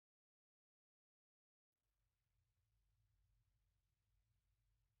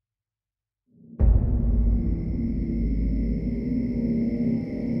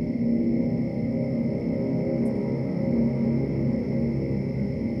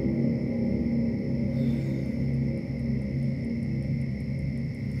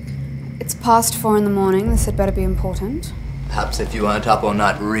It's past 4 in the morning. This had better be important. Perhaps if you weren't up all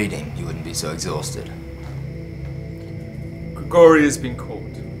night reading, you wouldn't be so exhausted. Grigori has been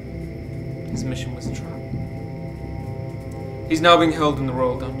caught. His mission was a trap. He's now being held in the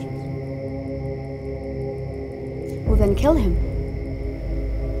royal dungeons. Well, then kill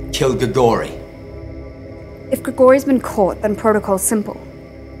him. Kill Grigori. If Grigori's been caught, then protocol's simple.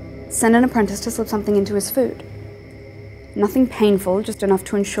 Send an apprentice to slip something into his food. Nothing painful, just enough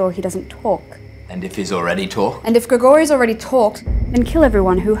to ensure he doesn't talk. And if he's already talked? And if Grigori's already talked, then kill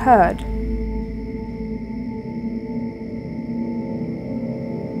everyone who heard.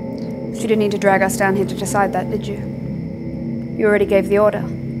 But you didn't need to drag us down here to decide that, did you? You already gave the order.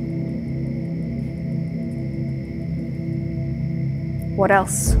 What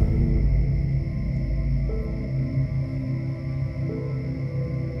else?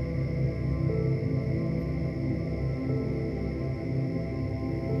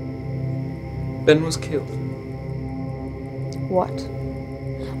 Ben was killed. What?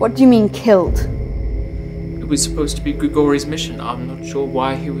 What do you mean, killed? It was supposed to be Grigori's mission. I'm not sure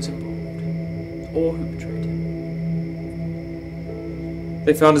why he was involved. Or who betrayed him.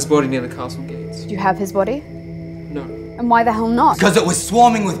 They found his body near the castle gates. Do you have his body? No. And why the hell not? Because it was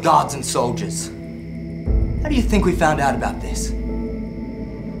swarming with guards and soldiers. How do you think we found out about this? If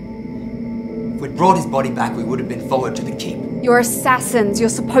we'd brought his body back, we would have been forward to the keep. You're assassins. You're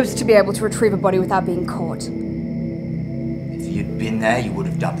supposed to be able to retrieve a body without being caught. If you'd been there, you would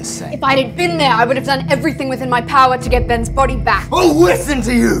have done the same. If I'd been there, I would have done everything within my power to get Ben's body back. Oh, listen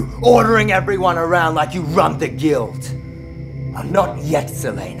to you! Ordering everyone around like you run the guild. Oh, not yet,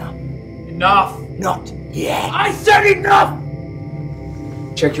 Selena. Enough! Not yet. I said enough!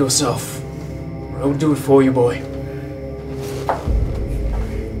 Check yourself. Or I'll do it for you, boy.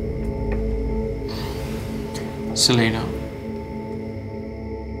 Selena.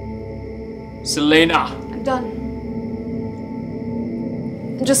 Selena! I'm done.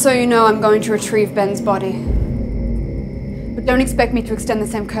 And just so you know, I'm going to retrieve Ben's body. But don't expect me to extend the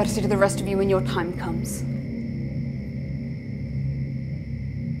same courtesy to the rest of you when your time comes.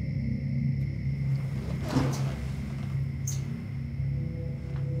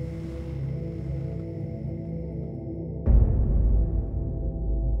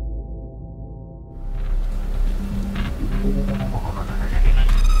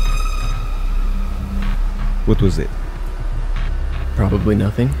 What was it? Probably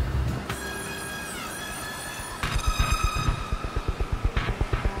nothing.